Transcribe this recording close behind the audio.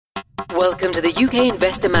Welcome to the UK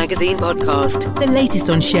Investor Magazine podcast, the latest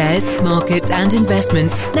on shares, markets and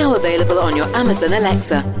investments, now available on your Amazon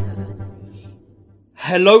Alexa.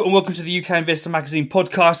 Hello and welcome to the UK Investor Magazine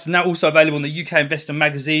podcast, now also available on the UK Investor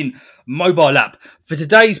Magazine mobile app. For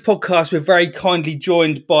today's podcast, we're very kindly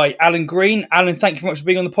joined by Alan Green. Alan, thank you very much for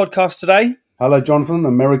being on the podcast today. Hello, Jonathan,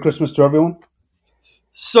 and Merry Christmas to everyone.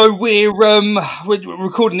 So we're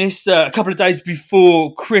recording this a couple of days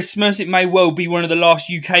before Christmas. It may well be one of the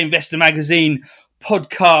last UK Investor Magazine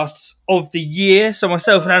podcasts of the year. So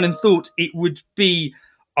myself and Alan thought it would be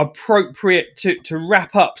appropriate to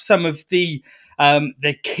wrap up some of the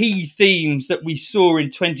key themes that we saw in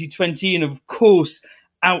 2020, and of course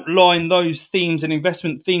outline those themes and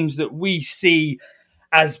investment themes that we see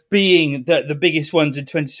as being the biggest ones in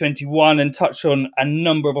 2021, and touch on a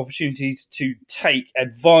number of opportunities to take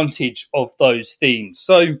advantage of those themes.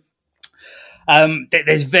 So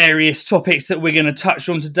there's various topics that we're going to touch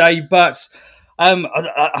on today, but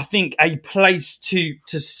I think a place to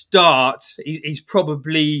start is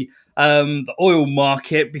probably the oil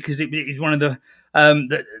market, because it is one of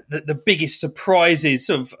the biggest surprises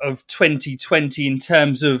of 2020 in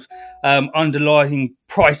terms of underlying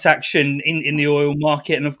price action in the oil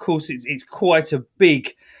market. And of course, it's quite a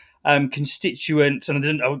big constituent, and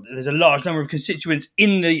there's a large number of constituents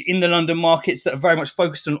in the London markets that are very much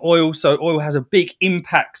focused on oil. So oil has a big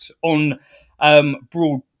impact on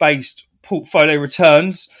broad-based portfolio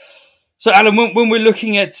returns. So, Alan, when we're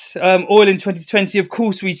looking at oil in 2020, of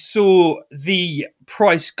course, we saw the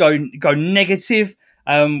price go negative.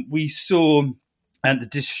 We saw the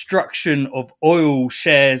destruction of oil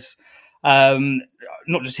shares,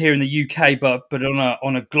 not just here in the UK, but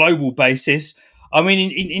on a global basis. I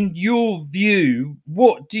mean, in your view,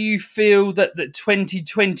 what do you feel that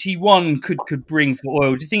 2021 could bring for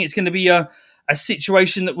oil? Do you think it's going to be a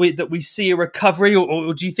situation that we see a recovery,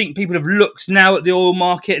 or do you think people have looked now at the oil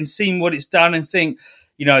market and seen what it's done and think,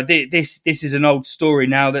 you know, this is an old story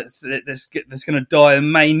now that's going to die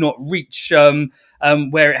and may not reach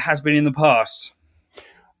where it has been in the past?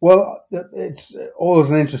 Well, oil is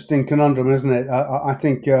an interesting conundrum, isn't it? I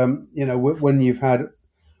think when we've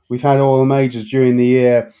had oil majors during the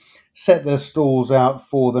year set their stalls out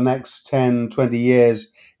for the next 10, 20 years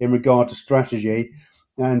in regard to strategy.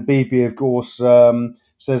 And BP, of course,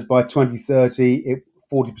 says by 2030,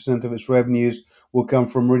 40% of its revenues will come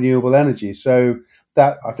from renewable energy. So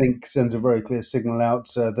that, I think, sends a very clear signal out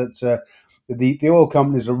that the oil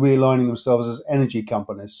companies are realigning themselves as energy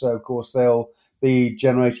companies. So, of course, they'll be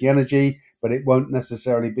generating energy, but it won't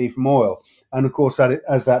necessarily be from oil. And, of course,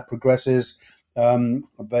 as that progresses,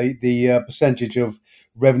 the percentage of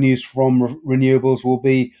revenues from renewables will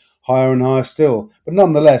be higher and higher still. But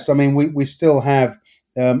nonetheless, I mean, we still have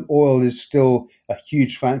oil is still a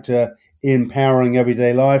huge factor in powering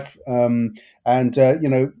everyday life, all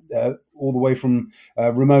the way from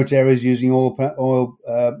remote areas using oil,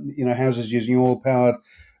 houses using oil-powered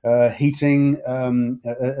heating,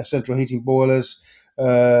 central heating boilers,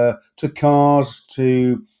 to cars,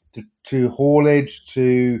 to haulage,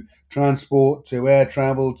 to transport, to air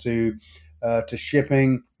travel, to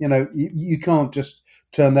shipping. You know, you can't just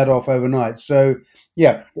turn that off overnight. So,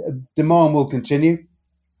 yeah, demand will continue.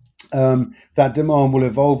 That demand will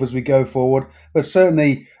evolve as we go forward, but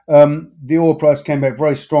certainly the oil price came back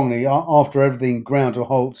very strongly after everything ground to a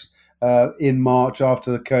halt in March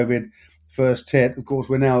after the COVID first hit. Of course,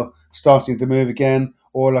 we're now starting to move again.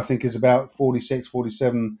 Oil, I think, is about $46,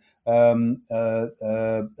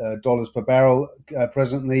 $47 dollars per barrel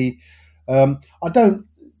presently. Given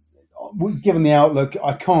the outlook,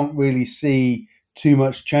 I can't really see too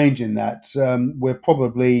much change in that. We're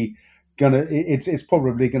probably it's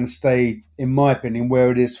probably going to stay, in my opinion,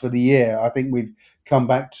 where it is for the year. I think we've come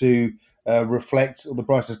back to the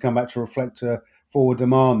price has come back to reflect forward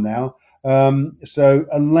demand now. So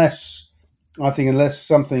unless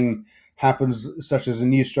something happens, such as a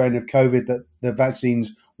new strain of COVID that the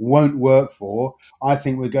vaccines won't work for, I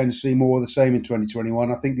think we're going to see more of the same in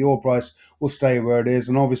 2021. I think the oil price will stay where it is,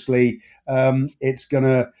 and obviously it's going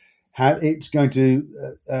to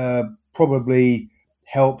probably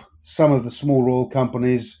help some of the small oil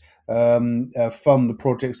companies fund the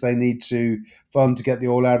projects they need to fund to get the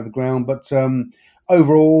oil out of the ground. But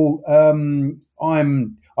overall,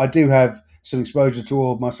 I do have some exposure to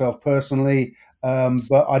oil myself personally,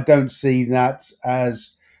 but I don't see that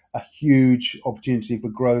as a huge opportunity for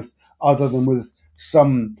growth, other than with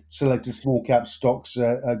some selected small cap stocks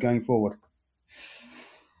going forward.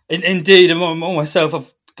 Indeed, and myself,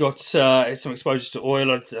 I've got some exposure to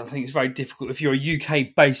oil. I think it's very difficult if you're a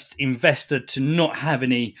UK-based investor to not have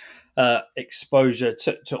any exposure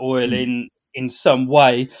to oil in some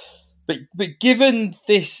way. But given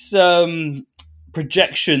this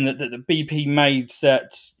projection that the BP made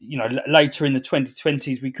that later in the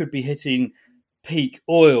 2020s we could be hitting peak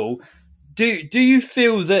oil, do you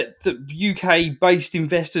feel that the UK based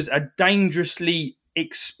investors are dangerously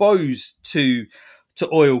exposed to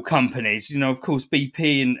oil companies? Of course,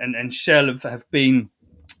 BP and Shell have been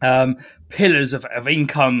pillars of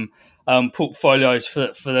income portfolios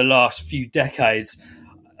for the last few decades.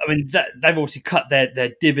 I mean, they've obviously cut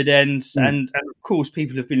their dividends, and of course,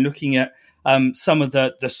 people have been looking at some of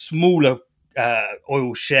the smaller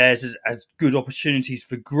oil shares as good opportunities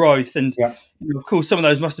for growth. And of course, some of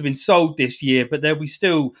those must have been sold this year, but there'll be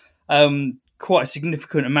still quite a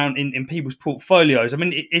significant amount in people's portfolios. I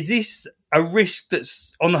mean, is this a risk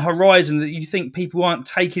that's on the horizon that you think people aren't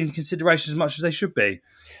taking into consideration as much as they should be?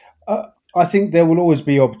 I think there will always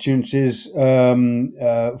be opportunities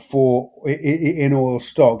for in oil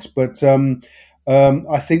stocks, but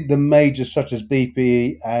I think the majors such as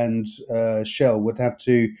BP and Shell would have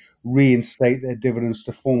to reinstate their dividends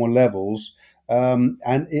to former levels.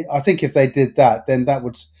 I think if they did that, then that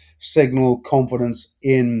would signal confidence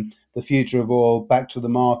in the future of oil back to the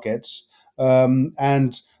markets.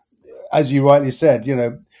 And as you rightly said,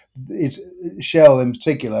 it's Shell in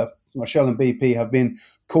particular, or Shell and BP have been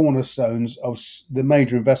cornerstones of the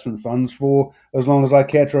major investment funds for as long as I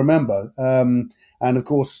care to remember. And of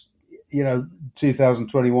course,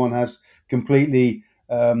 2021 has completely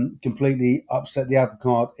upset the apple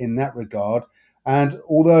cart in that regard. And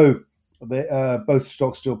although both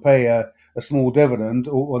stocks still pay a small dividend,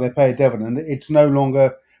 or they pay a dividend, it's no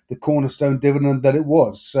longer the cornerstone dividend that it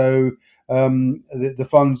was. So the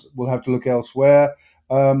funds will have to look elsewhere.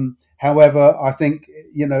 However, I think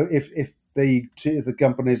if the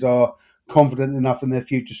companies are confident enough in their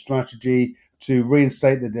future strategy to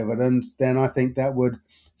reinstate the dividend, then I think that would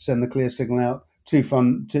send the clear signal out to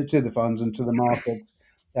the funds and to the markets,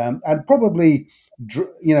 and probably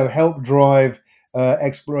help drive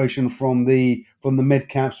exploration from the mid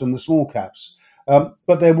caps and the small caps.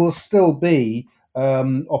 But there will still be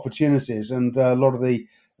opportunities, and a lot of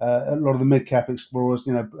the mid cap explorers,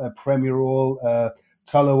 Premier Oil,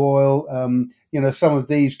 Tullow Oil, some of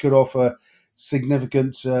these could offer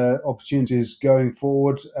significant opportunities going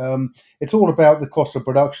forward. It's all about the cost of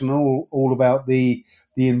production, and all about the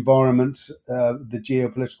environment, the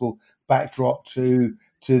geopolitical backdrop to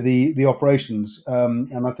the operations.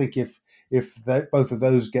 And I think if both of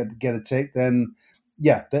those get a tick, then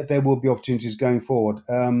there will be opportunities going forward.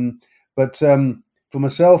 But for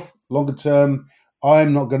myself, longer term,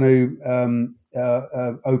 I'm not going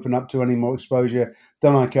to open up to any more exposure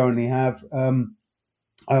than I currently have.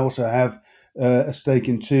 I also have a stake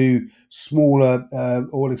in two smaller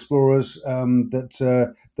oil explorers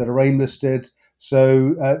that are AIM listed.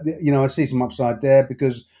 So I see some upside there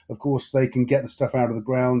because, of course, they can get the stuff out of the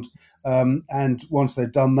ground, and once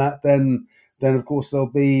they've done that, then of course there'll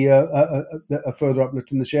be a further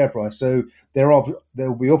uplift in the share price. So there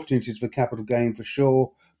will be opportunities for capital gain for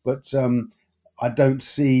sure, but I don't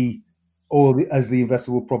see oil as the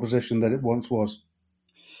investable proposition that it once was.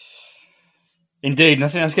 Indeed, and I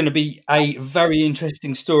think that's going to be a very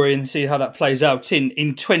interesting story and see how that plays out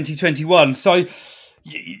in 2021. So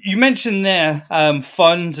you mentioned their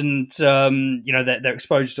funds and their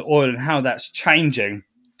exposure to oil and how that's changing.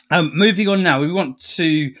 Moving on now, we want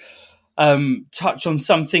to touch on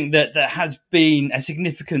something that has been a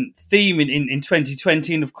significant theme in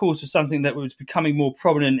 2020, and of course was something that was becoming more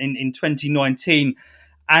prominent in 2019,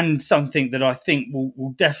 and something that I think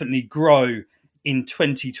will definitely grow in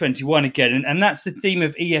 2021 again, and that's the theme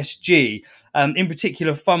of ESG. In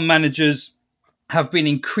particular, fund managers have been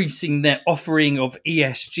increasing their offering of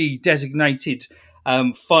ESG designated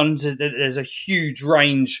funds. There's a huge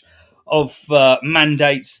range of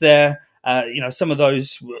mandates there. Some of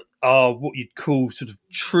those are what you'd call sort of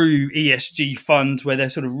true ESG funds, where they're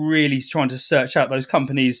sort of really trying to search out those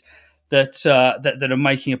companies that are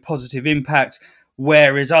making a positive impact,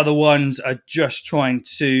 whereas other ones are just trying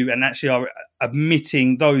to, and actually are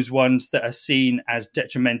omitting those ones that are seen as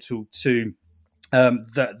detrimental to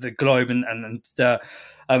the globe and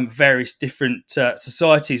various different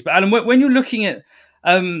societies. But Alan, when you're looking at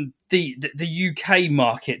the UK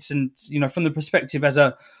markets, and from the perspective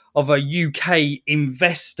of a UK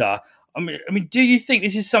investor, I mean, do you think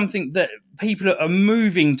this is something that people are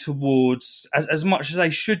moving towards as much as they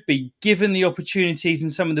should be, given the opportunities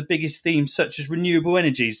and some of the biggest themes such as renewable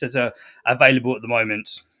energies that are available at the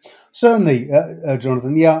moment? Certainly,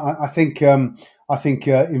 Jonathan. Yeah, I think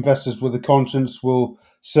investors with a conscience will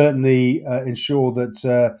certainly ensure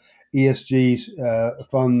that ESG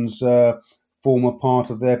funds form a part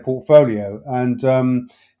of their portfolio. And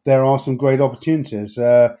there are some great opportunities.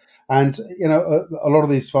 And a lot of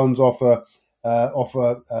these funds offer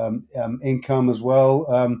income as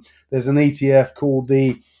well. There's an ETF called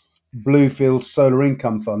the Bluefield Solar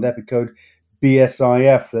Income Fund, Epicode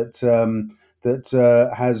BSIF,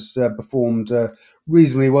 that has performed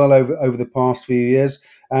reasonably well over the past few years.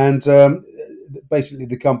 And basically,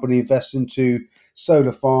 the company invests into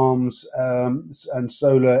solar farms and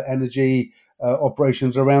solar energy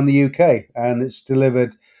operations around the UK, and it's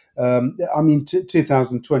delivered.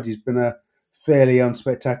 2020 has been a fairly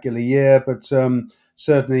unspectacular year, but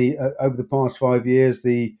certainly over the past 5 years,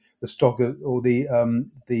 the stock or the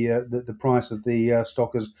price of the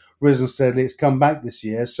stock has risen steadily. It's come back this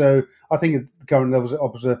year, so I think at the current levels it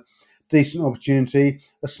offers a decent opportunity,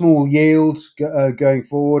 a small yield going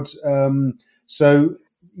forward. So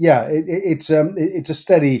yeah, it's a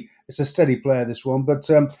steady player, this one, but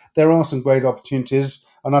there are some great opportunities,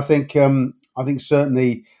 and I think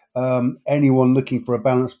certainly anyone looking for a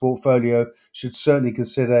balanced portfolio should certainly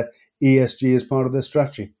consider ESG as part of their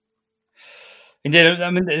strategy. Indeed, I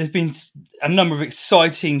mean, there's been a number of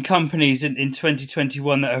exciting companies in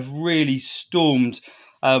 2021 that have really stormed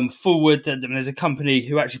forward. There's a company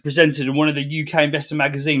who actually presented in one of the UK Investor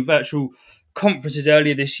Magazine virtual conferences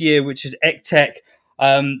earlier this year, which is Ectech.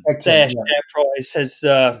 Their share price has,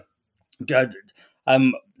 I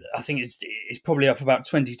think it's probably up about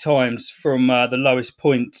 20 times from the lowest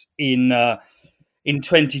point in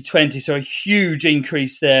 2020. So a huge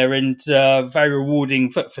increase there, and very rewarding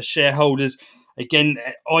for shareholders. Again,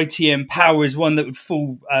 ITM Power is one that would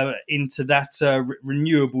fall into that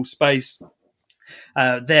renewable space.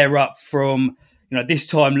 They're up from this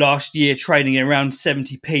time last year trading at around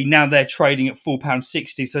 70p. Now they're trading at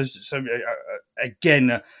 £4.60. So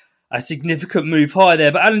again, a significant move higher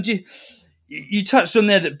there. But Alan, you touched on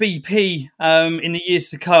there that BP in the years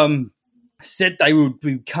to come said they would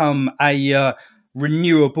become a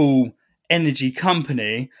renewable energy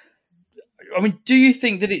company. I mean, do you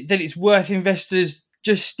think that it's worth investors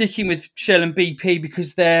just sticking with Shell and BP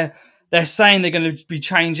because they're saying they're going to be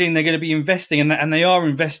changing, they're going to be investing, and they are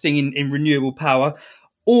investing in renewable power?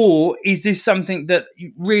 Or is this something that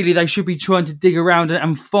really they should be trying to dig around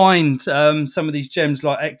and find some of these gems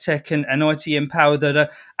like Ectech and ITM Power that are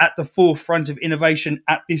at the forefront of innovation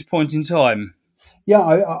at this point in time? Yeah,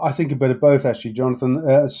 I think a bit of both, actually,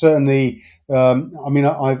 Jonathan. Certainly, I'm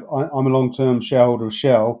a long-term shareholder of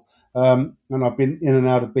Shell, and I've been in and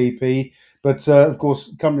out of BP. But of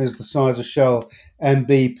course, companies the size of Shell and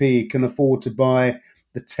BP can afford to buy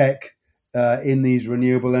the tech in these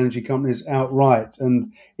renewable energy companies outright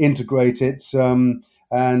and integrate it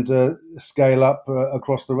and scale up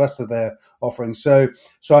across the rest of their offerings. So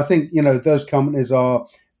I think those companies are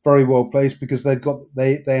very well placed because they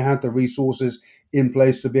have the resources in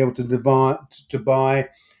place to be able to buy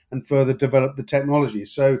and further develop the technology.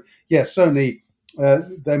 So yeah, certainly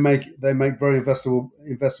they make very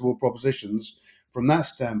investable propositions from that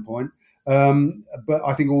standpoint. But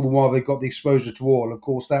I think all the while they've got the exposure to oil. Of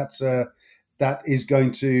course, that is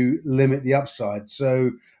going to limit the upside.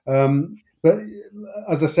 So, but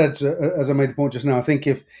as I said, as I made the point just now, I think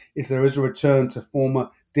if there is a return to former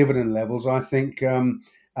dividend levels, I think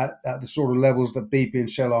at the sort of levels that BP and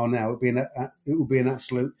Shell are now, it would be an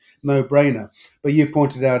absolute no-brainer. But you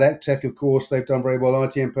pointed out Ectech, of course, they've done very well.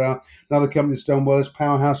 ITM Power, another company that's done well is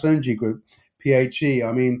Powerhouse Energy Group, PHE.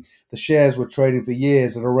 I mean, the shares were trading for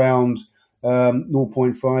years at around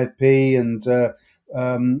 0.5p and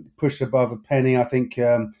pushed above a penny, I think,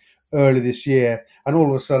 early this year. And all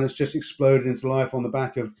of a sudden, it's just exploded into life on the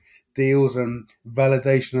back of deals and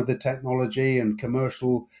validation of the technology and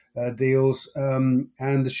commercial deals. And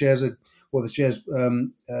the shares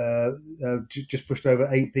just pushed over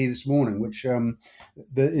 8p this morning, which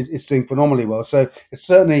it's doing phenomenally well. So it's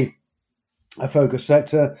certainly a focus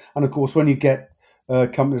sector. And of course, when you get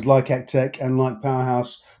companies like Ectech and like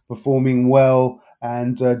Powerhouse performing well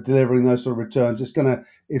and delivering those sort of returns, it's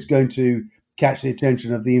going to catch the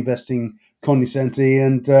attention of the investing cognoscenti,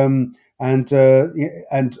 and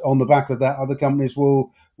on the back of that, other companies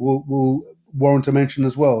will warrant a mention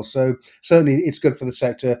as well. So certainly, it's good for the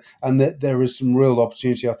sector, and there is some real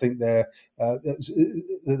opportunity. I think there are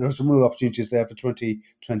some real opportunities there for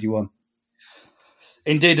 2021.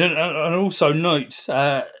 Indeed, and also note.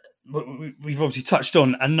 We've obviously touched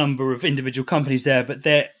on a number of individual companies there, but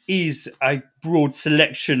there is a broad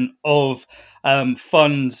selection of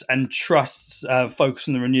funds and trusts focused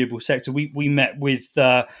on the renewable sector. We met with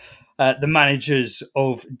the managers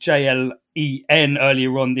of JLEN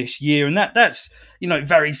earlier on this year, and that's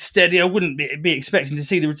very steady. I wouldn't be expecting to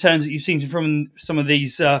see the returns that you've seen from some of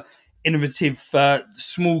these innovative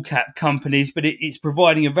small cap companies, but it's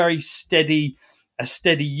providing a very steady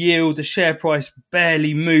yield. The share price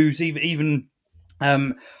barely moves, even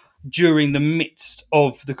during the midst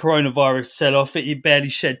of the coronavirus sell-off. It barely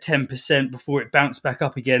shed 10% before it bounced back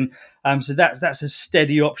up again. So that's a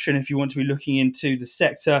steady option if you want to be looking into the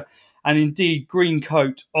sector. And indeed,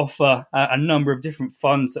 Greencoat offer a number of different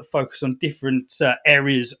funds that focus on different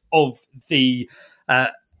areas of the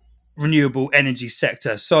renewable energy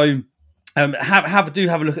sector. So have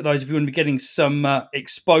a look at those if you want to be getting some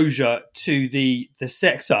exposure to the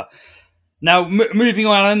sector. Now, moving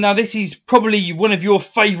on, now this is probably one of your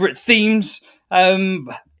favourite themes in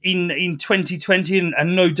 2020,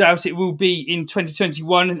 and no doubt it will be in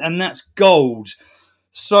 2021, and that's gold.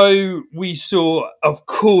 So we saw, of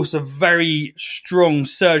course, a very strong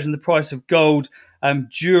surge in the price of gold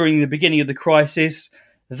during the beginning of the crisis.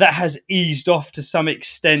 That has eased off to some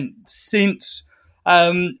extent since.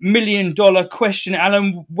 $1 million question,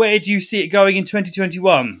 Alan, where do you see it going in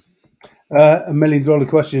 2021? $1 million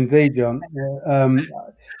question indeed, John.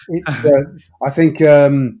 I think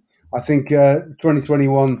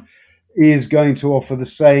 2021 is going to offer the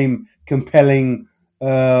same compelling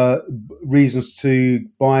reasons to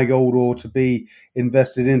buy gold or to be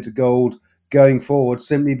invested into gold going forward,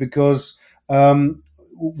 simply because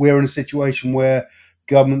we're in a situation where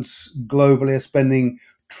governments globally are spending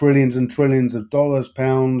trillions and trillions of dollars,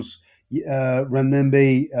 pounds,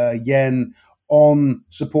 renminbi, yen on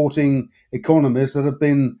supporting economies that have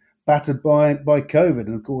been battered by COVID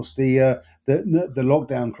and, of course, the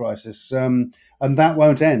lockdown crisis, and that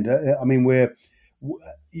won't end. I mean, we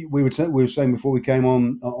were saying before we came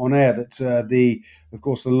on air that the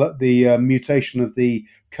mutation of the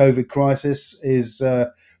COVID crisis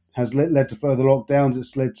has led to further lockdowns.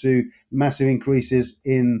 It's led to massive increases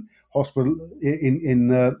in hospital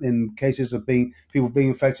in cases of people being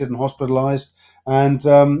infected and hospitalized, and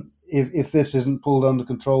if this isn't pulled under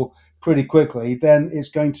control pretty quickly, then it's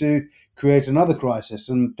going to create another crisis.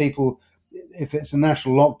 And people, if it's a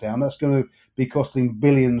national lockdown, that's going to be costing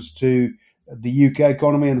billions to the UK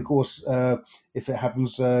economy, and of course, if it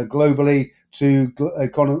happens globally, to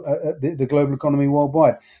the global economy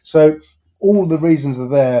worldwide. So all the reasons are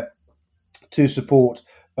there to support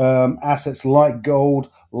assets like gold,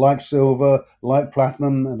 like silver, like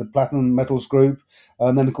platinum, and the platinum metals group.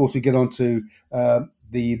 And then, of course, we get on to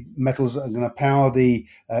the metals that are going to power the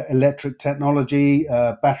electric technology,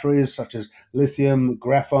 batteries such as lithium,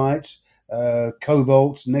 graphite,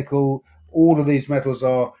 cobalt, nickel. All of these metals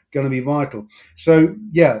are going to be vital. So,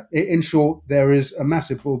 yeah, in short, there is a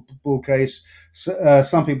massive bull case.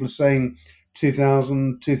 Some people are saying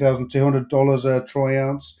 $2,000, $2,200 a troy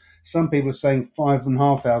ounce. Some people are saying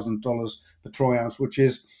 $5,500 per troy ounce, which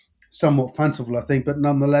is somewhat fanciful, I think, but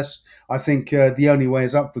nonetheless, I think the only way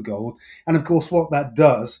is up for gold. And of course, what that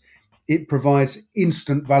does, it provides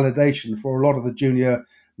instant validation for a lot of the junior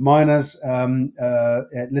miners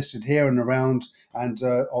listed here and around, and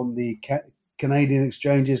on the Canadian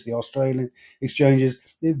exchanges, the Australian exchanges.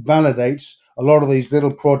 It validates a lot of these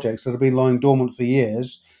little projects that have been lying dormant for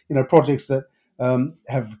years. Projects that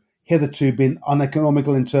have hitherto been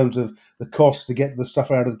uneconomical in terms of the cost to get the stuff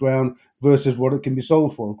out of the ground versus what it can be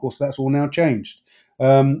sold for. Of course, that's all now changed.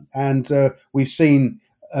 And we've seen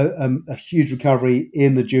a huge recovery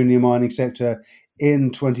in the junior mining sector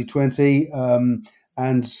in 2020.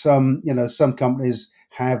 And some companies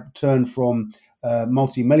have turned from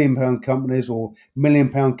multi-million pound companies or million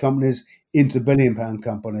pound companies into billion pound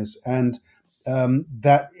companies. And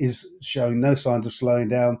that is showing no signs of slowing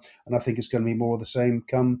down. And I think it's going to be more of the same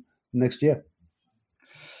come next year.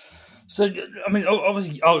 So, I mean,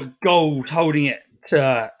 obviously, gold, holding it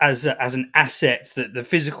as an asset, that the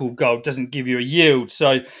physical gold doesn't give you a yield.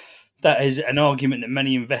 So that is an argument that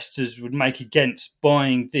many investors would make against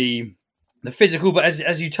buying the physical. But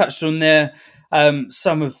as you touched on there,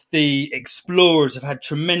 some of the explorers have had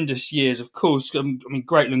tremendous years. Of course, I mean,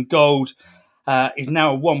 Greatland Gold is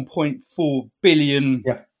now a 1.4 billion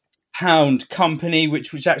pound company,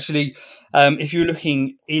 which actually, if you're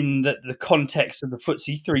looking in the context of the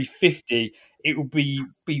FTSE 350, it will be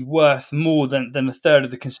worth more than a third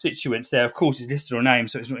of the constituents there. Of course, it's listed on AIM,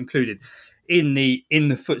 so it's not included in the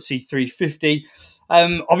FTSE 350.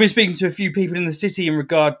 I've been speaking to a few people in the city in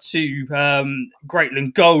regard to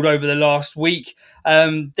Greatland Gold over the last week.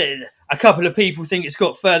 A couple of people think it's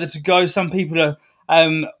got further to go. Some people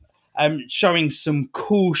are showing some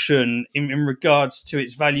caution in regards to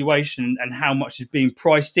its valuation and how much is being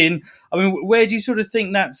priced in. I mean, where do you sort of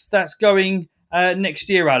think that's going next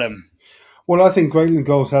year, Alan? Well, I think Greatland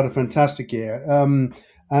Gold's had a fantastic year.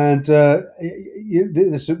 And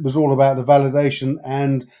this was all about the validation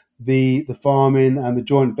and the farm-in and the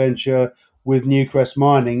joint venture with Newcrest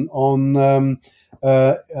Mining on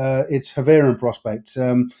its Havieron prospect.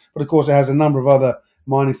 But of course, it has a number of other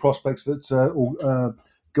mining prospects or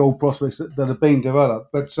gold prospects that are being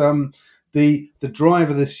developed. But the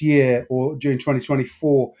driver this year, or during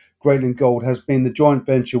 2024, Greatland Gold has been the joint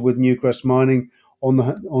venture with Newcrest Mining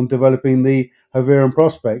on developing the Havieron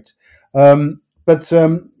prospect. But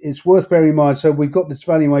it's worth bearing in mind. So we've got this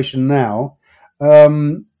valuation now.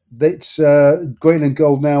 Greatland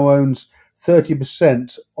Gold now owns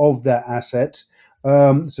 30% of that asset.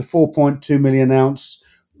 It's a 4.2 million ounce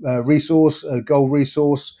resource, gold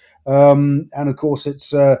resource, and of course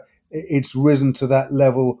it's risen to that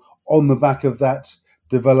level on the back of that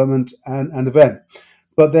development and event.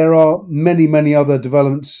 But there are many other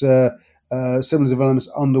developments, similar developments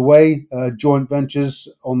underway, joint ventures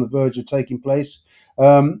on the verge of taking place,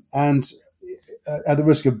 and at the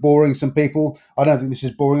risk of boring some people, I don't think this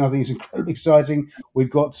is boring. I think it's incredibly exciting. We've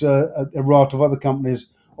got a raft of other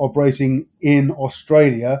companies operating in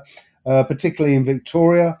Australia, particularly in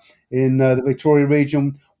Victoria, in the Victoria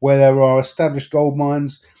region, where there are established gold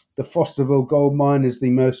mines. The Fosterville gold mine is the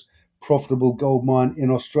most profitable gold mine in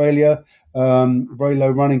Australia, very low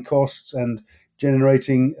running costs and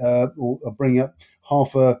generating or bringing up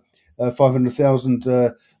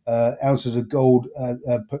 500,000 ounces of gold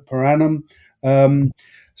per annum. And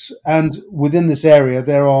within this area,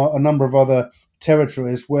 there are a number of other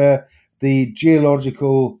territories where the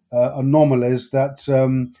geological anomalies that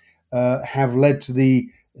have led to the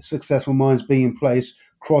successful mines being in place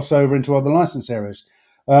cross over into other license areas.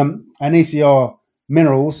 And ECR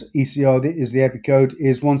Minerals, ECR is the epicode,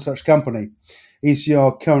 is one such company.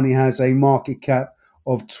 ECR currently has a market cap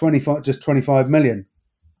of 25 million.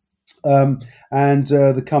 And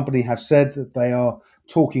the company have said that they are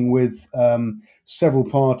talking with several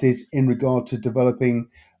parties in regard to developing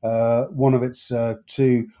one of its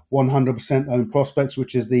two 100% owned prospects,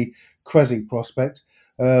 which is the Creswick prospect.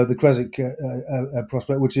 The Creswick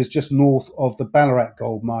prospect, which is just north of the Ballarat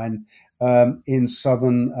gold mine in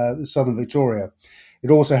southern Victoria. It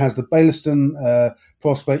also has the Baillieston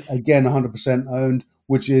prospect, again 100% owned,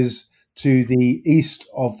 which is to the east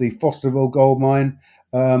of the Fosterville gold mine.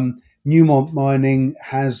 Newmont Mining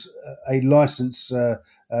has a license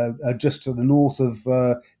just to the north of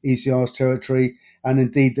ECR's territory, and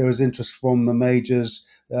indeed there is interest from the majors.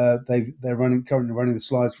 They're currently running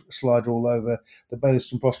the slide all over the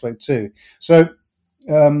Baillieston prospect too. So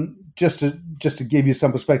just to give you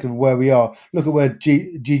some perspective of where we are, look at where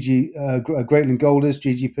Greatland Gold is,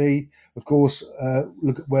 GGP, of course.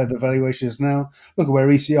 Look at where the valuation is now. Look at where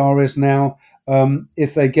ECR is now.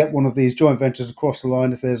 If they get one of these joint ventures across the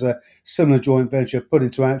line, if there's a similar joint venture put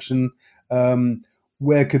into action,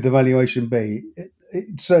 where could the valuation be?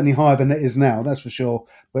 It's certainly higher than it is now, that's for sure.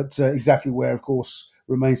 But exactly where, of course,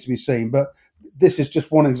 remains to be seen. But this is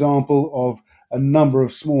just one example of a number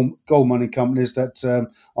of small gold mining companies that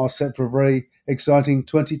are set for a very exciting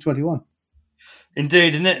 2021.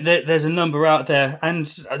 Indeed, and there's a number out there, and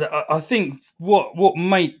I think what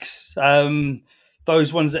makes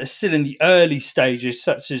those ones that are still in the early stages,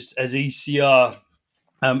 such as ECR,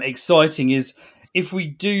 exciting is if we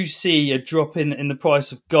do see a drop in the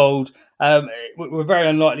price of gold, we're very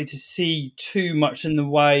unlikely to see too much in the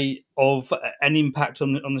way of an impact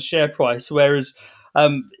on the share price, whereas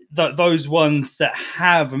those ones that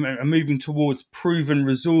are moving towards proven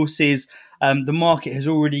resources, the market has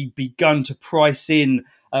already begun to price in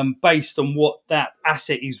based on what that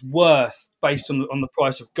asset is worth based on the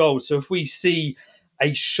price of gold. So if we see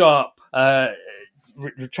a sharp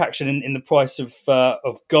retraction in the price of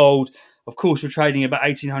gold, of course we're trading about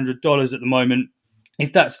 $1,800 at the moment.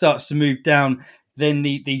 If that starts to move down, then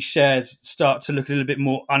the shares start to look a little bit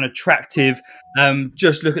more unattractive.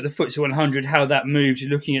 Just look at the FTSE 100, how that moves. You're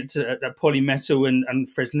looking at Polymetal and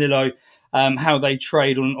Fresnillo, how they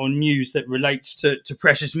trade on news that relates to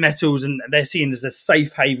precious metals, and they're seen as a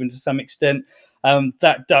safe haven to some extent.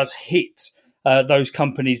 That does hit those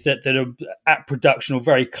companies that are at production or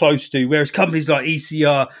very close to. Whereas companies like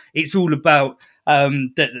ECR, it's all about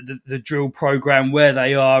the drill program, where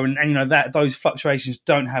they are, and that those fluctuations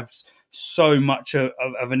don't have so much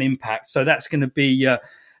of an impact. So that's going to be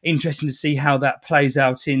interesting to see how that plays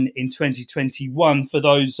out in 2021 for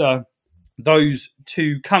those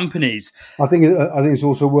two companies. I think it's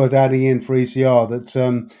also worth adding in for ECR that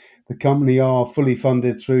the company are fully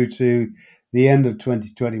funded through to the end of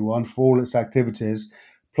 2021 for all its activities.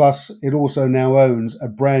 Plus, it also now owns a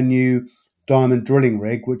brand new diamond drilling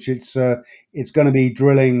rig, which it's going to be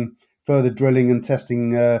further drilling and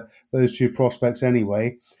testing those two prospects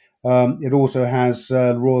anyway. It also has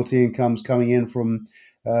royalty incomes coming in from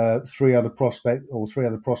three other prospects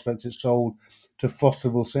it sold to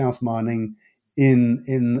Fosterville South Mining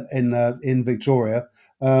in Victoria.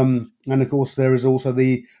 And of course, there is also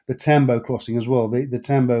the Tambo crossing as well, the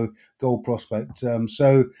Tambo gold prospect.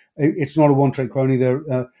 So it's not a one-trick pony. There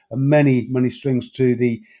are many strings to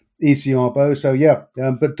the ECR bow. So yeah,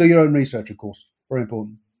 but do your own research, of course. Very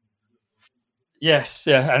important. Yes,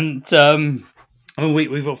 yeah, and I mean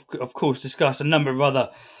we've of course discussed a number of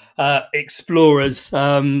other explorers.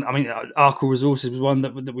 I mean, Arkle Resources was one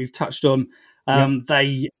that we've touched on.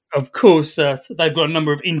 They, of course, they've got a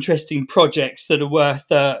number of interesting projects that are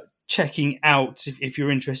worth checking out if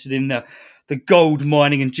you're interested in the gold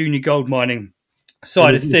mining and junior gold mining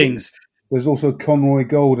side of things. There's also Conroy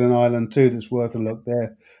Gold in Ireland too that's worth a look.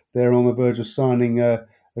 They're on the verge of signing a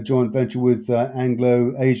joint venture with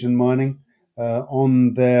Anglo Asian Mining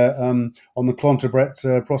on the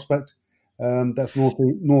Clontebret prospect. That's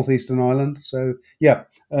northeastern Ireland. So yeah,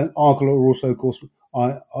 Arkle are also, of course,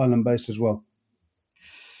 island based as well.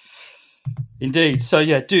 Indeed. So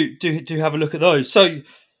yeah, do have a look at those. So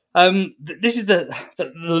this is the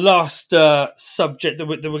last subject that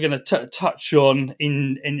we're going to touch on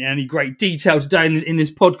in any great detail today in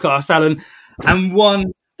this podcast, Alan, and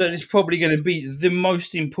one that is probably going to be the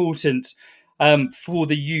most important for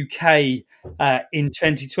the UK in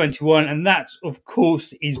 2021, and that, of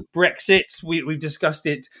course, is Brexit. We've discussed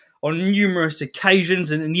it on numerous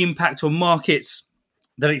occasions and the impact on markets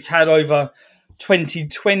that it's had over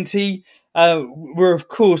 2020. We're, of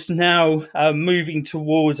course, now moving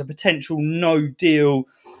towards a potential no-deal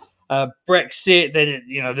Brexit.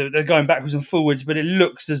 They're going backwards and forwards, but it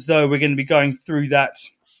looks as though we're going to be going through that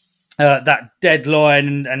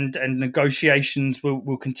deadline, and negotiations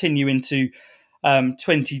will continue into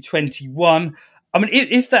 2021. I mean,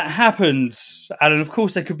 if that happens, Alan, of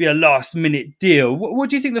course, there could be a last-minute deal. What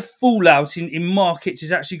do you think the fallout in markets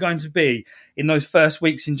is actually going to be in those first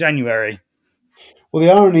weeks in January? Well,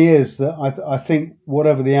 the irony is that I think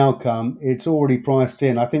whatever the outcome, it's already priced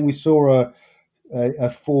in. I think we saw a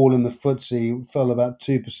fall in the FTSE, fell about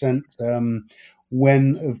 2%,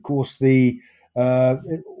 when, of course,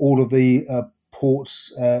 all of the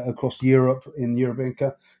ports across Europe in European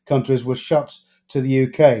countries were shut to the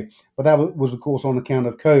UK. But that was, of course, on account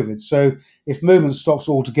of COVID. So if movement stops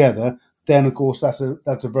altogether, then, of course, that's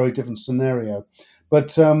a very different scenario.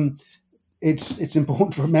 But it's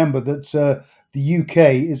important to remember that the UK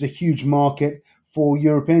is a huge market for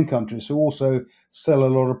European countries who also sell a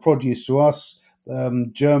lot of produce to us.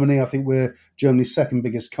 Germany, I think we're Germany's second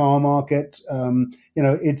biggest car market.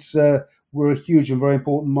 We're a huge and very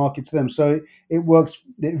important market to them. So it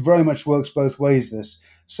very much works both ways, this.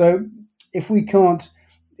 So if we can't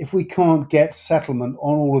get settlement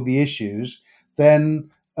on all of the issues, then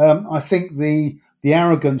I think the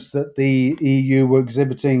arrogance that the EU were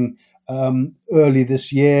exhibiting early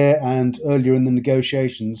this year and earlier in the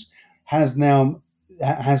negotiations has now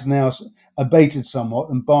abated somewhat,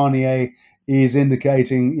 and Barnier is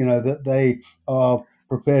indicating, that they are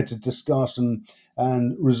prepared to discuss and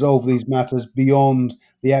resolve these matters beyond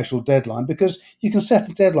the actual deadline, because you can set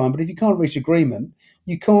a deadline, but if you can't reach agreement,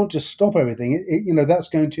 you can't just stop everything. That's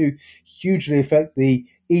going to hugely affect the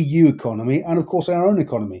EU economy and, of course, our own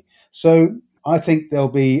economy. So I think there'll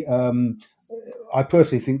be. I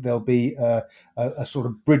personally think there'll be a sort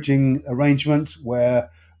of bridging arrangement where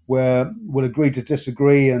we'll agree to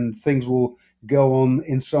disagree and things will go on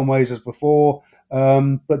in some ways as before,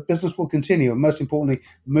 but business will continue, and most importantly,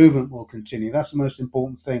 movement will continue. That's the most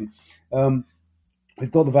important thing.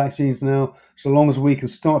 We've got the vaccines now, so long as we can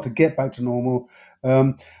start to get back to normal.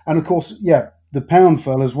 And of course, the pound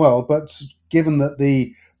fell as well, but given that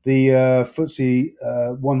the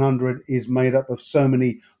FTSE 100 is made up of so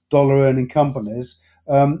many dollar-earning companies,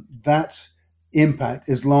 that impact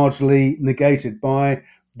is largely negated by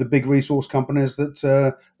the big resource companies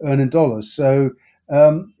that earn in dollars. So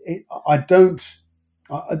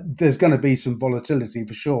there's going to be some volatility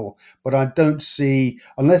for sure, but I don't see,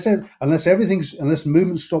 unless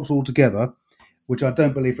movement stops altogether, which I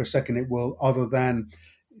don't believe for a second it will, other than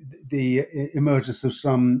the emergence of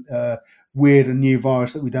some weird and new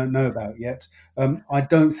virus that we don't know about yet. I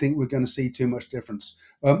don't think we're going to see too much difference.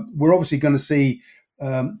 We're obviously going to see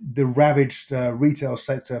the ravaged retail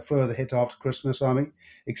sector further hit after Christmas. I'm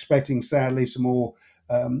expecting, sadly, some more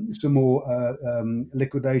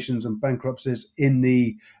liquidations and bankruptcies in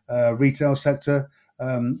the retail sector.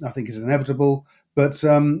 I think is inevitable, but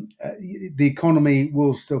the economy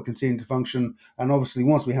will still continue to function. And obviously,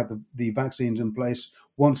 once we have the vaccines in place,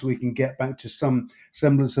 once we can get back to some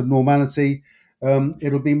semblance of normality,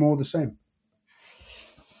 it'll be more of the same.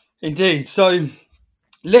 Indeed. So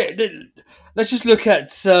let, us just look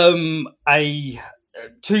at a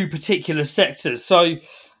two particular sectors. So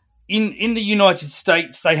in the United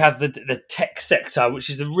States, they have the tech sector, which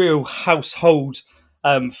is the real household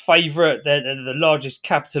favorite. They're the largest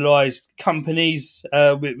capitalized companies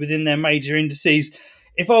within their major indices.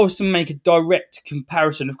 If I was to make a direct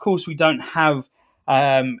comparison, of course, we don't have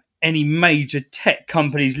any major tech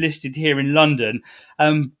companies listed here in London,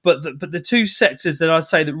 but the two sectors that I'd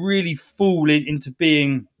say that really fall into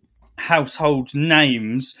being household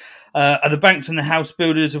names are the banks and the house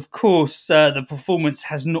builders. Of course, the performance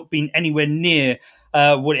has not been anywhere near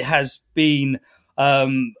what it has been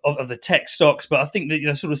of the tech stocks, but I think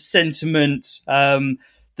that sort of sentiment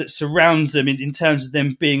that surrounds them in terms of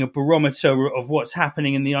them being a barometer of what's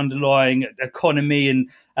happening in the underlying economy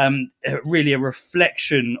and really a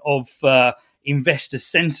reflection of investor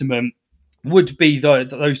sentiment would be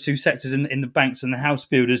those two sectors in the banks and the house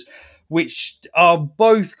builders, which are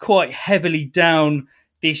both quite heavily down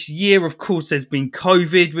this year. Of course, there's been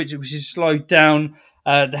COVID, which has slowed down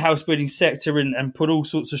the house building sector and put all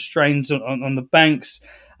sorts of strains on the banks.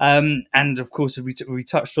 And of course, we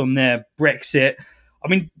touched on there, Brexit. I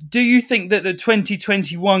mean, do you think that the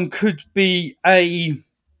 2021 could be a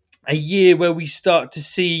year where we start to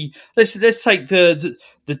see? Let's take the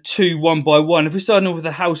two one by one. If we start off with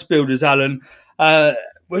the house builders, Alan,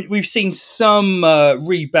 we've seen some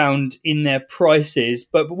rebound in their prices,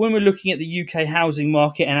 but when we're looking at the UK housing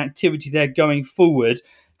market and activity there going forward,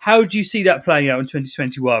 how do you see that playing out in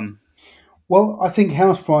 2021? Well, I think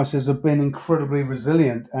house prices have been incredibly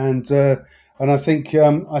resilient, and I think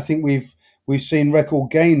we've seen record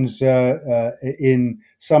gains in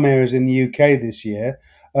some areas in the UK this year,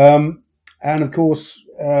 and of course,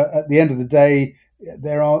 at the end of the day,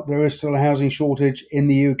 there is still a housing shortage in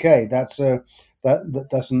the UK. That's an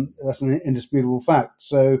indisputable fact.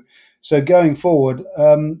 So going forward,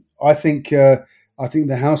 I think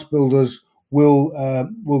the house builders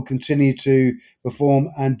will continue to perform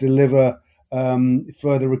and deliver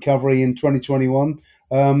further recovery in 2021.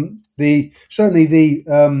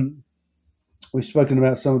 We've spoken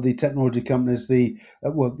about some of the technology companies, the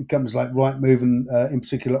companies like Rightmove and in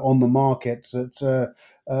particular On the Market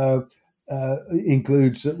that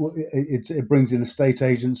includes it brings in estate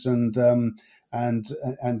agents and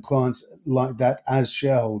clients like that as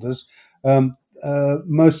shareholders.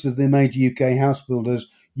 Most of the major UK house builders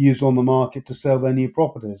use On the Market to sell their new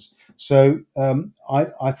properties. So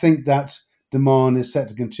I think that demand is set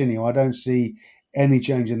to continue. I don't see any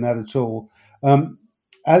change in that at all.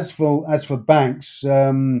 As for banks,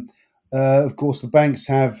 of course, the banks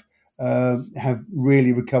have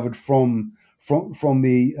really recovered from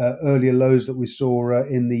the earlier lows that we saw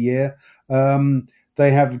in the year.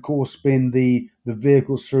 They have, of course, been the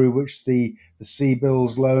vehicles through which the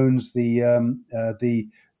CBILS loans, the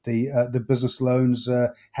business loans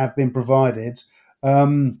have been provided,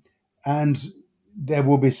 and there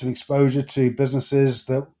will be some exposure to businesses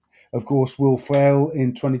that, of course, will fail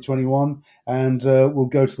in 2021 and will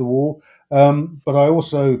go to the wall. But I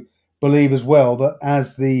also believe as well that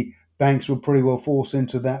as the banks will pretty well force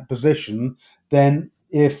into that position, then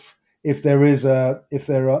if there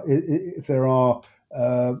are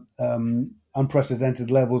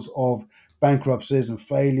unprecedented levels of bankruptcies and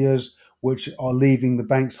failures, which are leaving the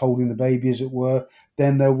banks holding the baby, as it were,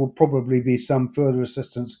 then there will probably be some further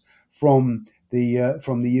assistance from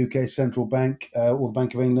the UK Central Bank or the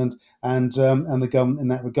Bank of England and the government in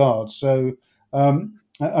that regard. So,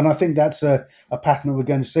 and I think that's a pattern that we're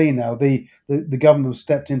going to see now. The government has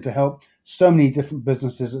stepped in to help so many different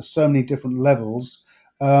businesses at so many different levels.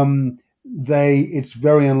 It's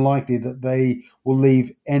very unlikely that they will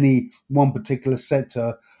leave any one particular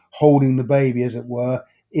sector holding the baby, as it were,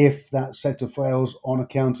 if that sector fails on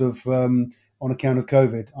account of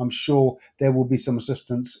COVID. I'm sure there will be some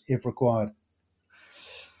assistance if required.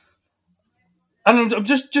 And I'm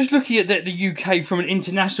just looking at the UK from an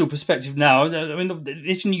international perspective now. I mean,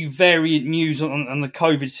 this new variant news on the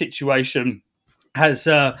COVID situation has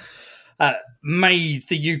made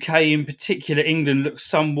the UK, in particular England, look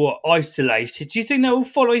somewhat isolated. Do you think that will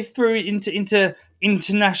follow through into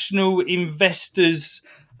international investors'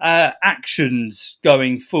 actions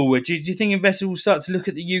going forward? Do you think investors will start to look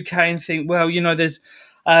at the UK and think, well, there's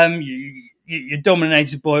you're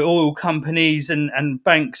dominated by oil companies and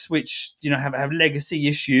banks which have legacy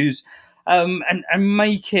issues, and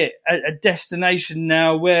make it a destination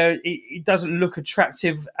now where it doesn't look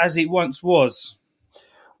attractive as it once was?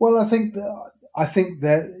 Well, I think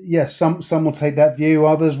that yes, some will take that view.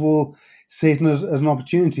 Others will see it as an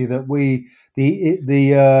opportunity that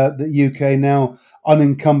the UK now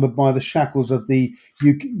unencumbered by the shackles of the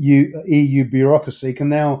EU bureaucracy, can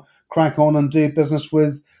now crack on and do business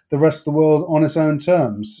with the rest of the world on its own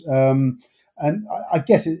terms. And I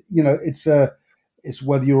guess it's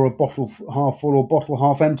whether you're a bottle half full or bottle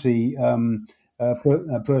half empty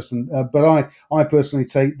person. But I personally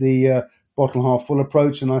take the bottle half full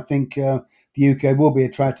approach, and I think the UK will be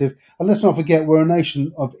attractive. And let's not forget, we're a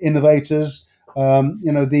nation of innovators. Business,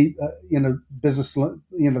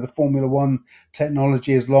 the Formula One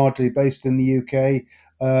technology is largely based in the UK,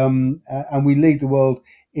 and we lead the world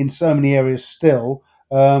in so many areas still.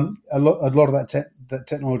 A lot of that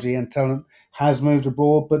technology and talent has moved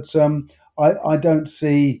abroad, but I don't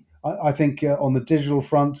see. I think on the digital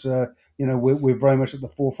front, we're very much at the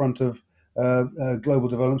forefront of global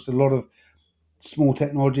developments. A lot of small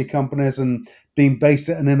technology companies, and being based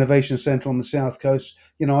at an innovation centre on the south coast,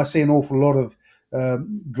 I see an awful lot of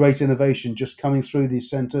great innovation just coming through these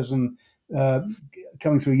centres and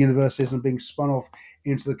coming through universities and being spun off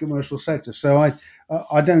into the commercial sector. So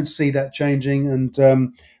I don't see that changing,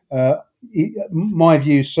 and my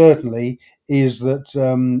view certainly is that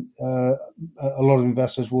a lot of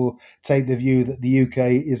investors will take the view that the UK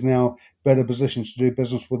is now better positioned to do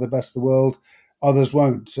business with the best of the world. Others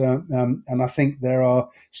won't. And I think there are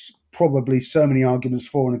probably so many arguments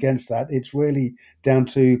for and against that. It's really down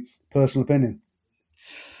to personal opinion.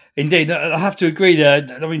 Indeed, I have to agree there.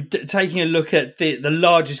 I mean, taking a look at the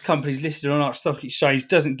largest companies listed on our stock exchange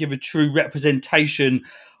doesn't give a true representation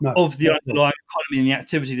of the underlying economy and the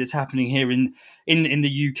activity that's happening here in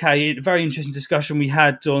the UK. A very interesting discussion we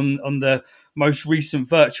had on the most recent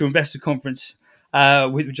virtual investor conference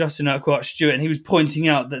with Justin Urquhart-Stewart, and he was pointing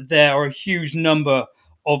out that there are a huge number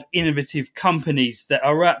of innovative companies that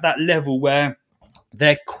are at that level where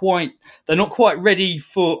they're not quite ready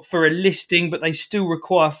for a listing, but they still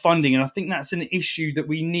require funding. And I think that's an issue that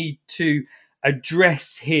we need to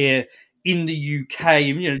address here in the UK.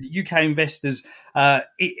 UK investors,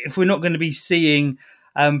 if we're not going to be seeing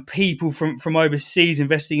people from overseas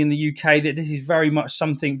investing in the UK, that this is very much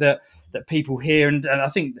something that people hear. And I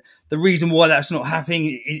think the reason why that's not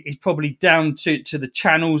happening is probably down to the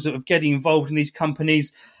channels of getting involved in these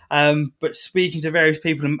companies. But speaking to various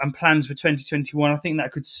people and plans for 2021, I think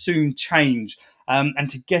that could soon change. And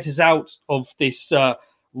to get us out of this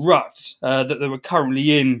rut that we're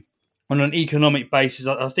currently in on an economic basis,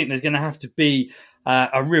 I think there's going to have to be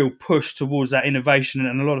a real push towards that innovation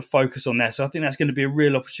and a lot of focus on that. So I think that's going to be a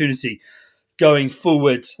real opportunity going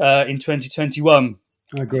forward in 2021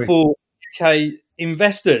 for UK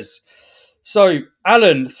investors. So,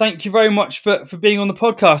 Alan, thank you very much for being on the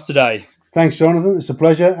podcast today. Thanks, Jonathan. It's a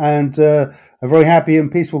pleasure, and a very happy and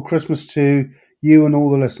peaceful Christmas to you and all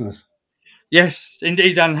the listeners. Yes,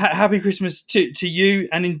 indeed, Dan. Happy Christmas to you,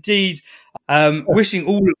 and indeed, wishing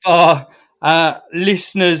all of our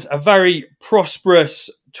listeners a very prosperous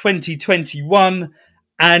 2021,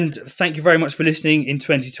 and thank you very much for listening in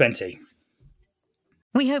 2020.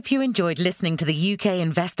 We hope you enjoyed listening to the UK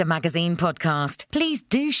Investor Magazine podcast. Please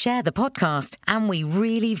do share the podcast, and we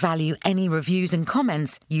really value any reviews and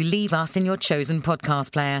comments you leave us in your chosen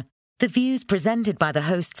podcast player. The views presented by the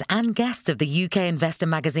hosts and guests of the UK Investor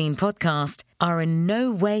Magazine podcast are in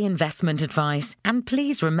no way investment advice, and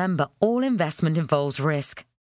please remember all investment involves risk.